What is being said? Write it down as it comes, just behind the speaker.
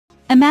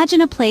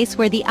Imagine a place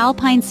where the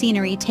alpine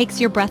scenery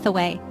takes your breath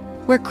away,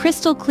 where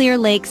crystal-clear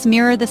lakes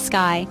mirror the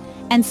sky,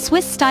 and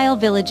Swiss-style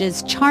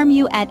villages charm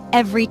you at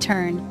every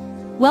turn.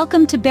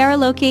 Welcome to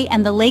Bariloche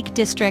and the Lake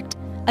District,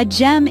 a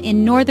gem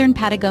in northern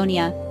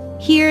Patagonia.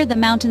 Here, the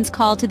mountains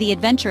call to the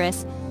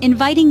adventurous,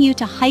 inviting you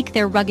to hike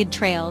their rugged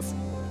trails.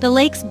 The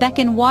lakes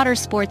beckon water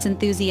sports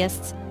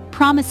enthusiasts,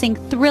 promising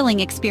thrilling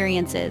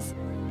experiences.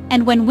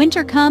 And when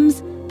winter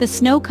comes, the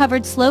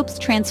snow-covered slopes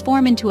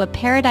transform into a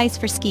paradise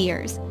for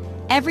skiers.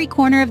 Every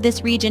corner of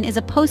this region is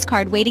a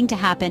postcard waiting to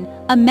happen,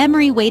 a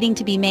memory waiting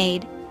to be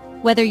made.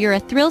 Whether you're a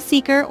thrill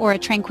seeker or a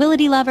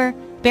tranquility lover,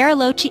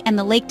 Bariloche and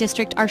the Lake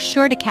District are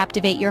sure to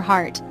captivate your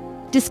heart.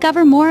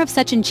 Discover more of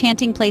such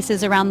enchanting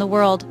places around the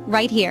world,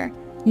 right here.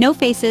 No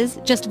faces,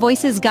 just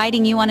voices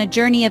guiding you on a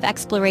journey of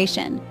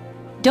exploration.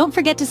 Don't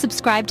forget to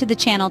subscribe to the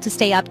channel to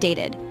stay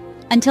updated.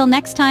 Until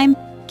next time,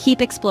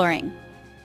 keep exploring.